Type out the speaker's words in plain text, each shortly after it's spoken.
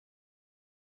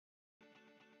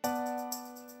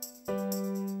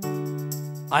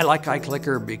I like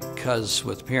iclicker because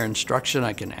with peer instruction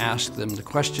I can ask them the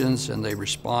questions and they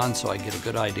respond, so I get a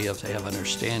good idea if they have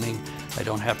understanding. I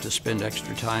don't have to spend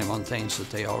extra time on things that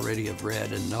they already have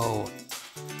read and know.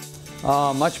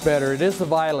 Much better. It is the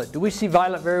violet. Do we see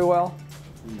violet very well?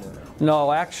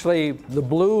 No, actually the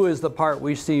blue is the part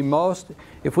we see most.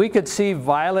 If we could see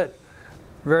violet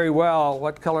very well,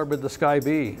 what color would the sky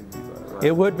be?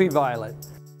 It would be violet.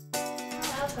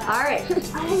 All right,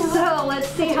 so let's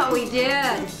see how we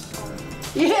did.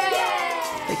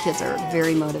 Yeah! The kids are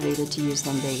very motivated to use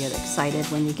them. They get excited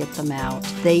when we get them out.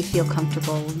 They feel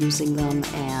comfortable using them,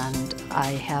 and I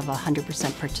have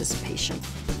 100% participation.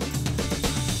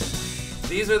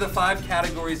 These are the 5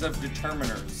 categories of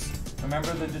determiners.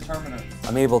 Remember the determiners.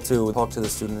 I'm able to talk to the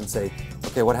student and say,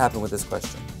 okay, what happened with this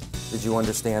question? Did you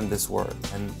understand this word?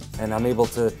 And I'm able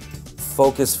to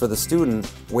focus for the student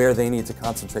where they need to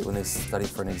concentrate when they study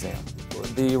for an exam.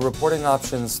 The reporting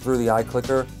options through the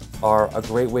iclicker are a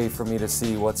great way for me to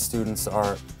see what students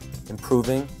are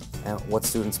improving and what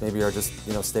students maybe are just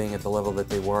staying at the level that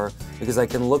they were, because I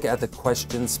can look at the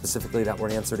questions specifically that were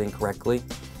answered incorrectly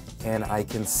and I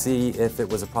can see if it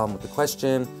was a problem with the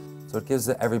question, so it gives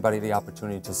everybody the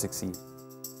opportunity to succeed.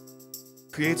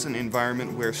 Creates an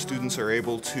environment where students are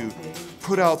able to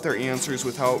put out their answers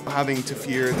without having to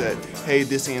fear that, hey,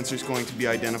 this answer is going to be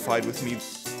identified with me.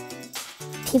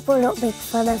 People don't make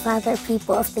fun of other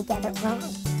people if they get it wrong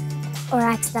or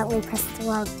accidentally press the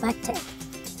wrong button.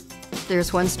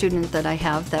 There's one student that I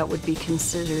have that would be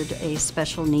considered a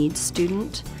special needs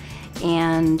student,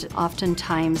 and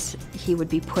oftentimes he would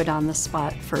be put on the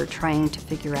spot for trying to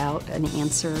figure out an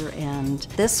answer, and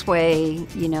this way,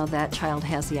 that child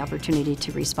has the opportunity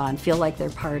to respond, feel like they're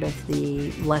part of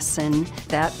the lesson.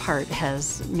 That part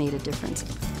has made a difference.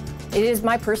 It is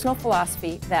my personal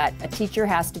philosophy that a teacher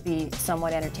has to be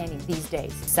somewhat entertaining these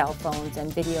days. Cell phones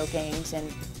and video games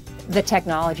and the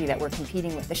technology that we're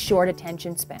competing with, the short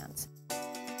attention spans.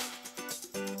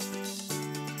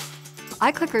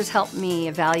 iClickers help me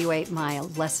evaluate my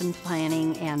lesson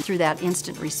planning, and through that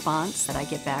instant response that I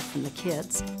get back from the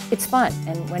kids. It's fun,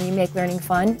 and when you make learning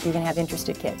fun, you're going to have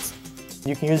interested kids.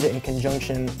 You can use it in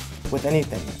conjunction with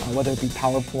anything, whether it be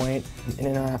PowerPoint, an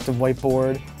interactive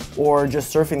whiteboard, or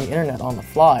just surfing the internet on the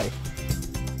fly.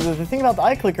 The thing about the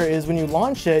iClicker is when you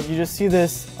launch it, you just see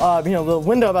this little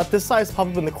window about this size pop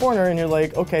up in the corner, and you're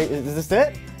like, okay, is this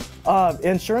it?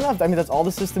 And sure enough, that's all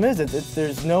the system is.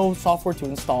 There's no software to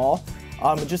install.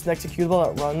 It's just an executable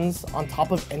that runs on top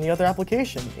of any other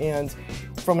application. And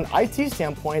from an IT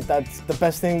standpoint, that's the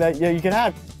best thing that you could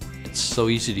have. It's so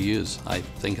easy to use. I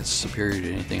think it's superior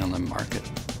to anything on the market.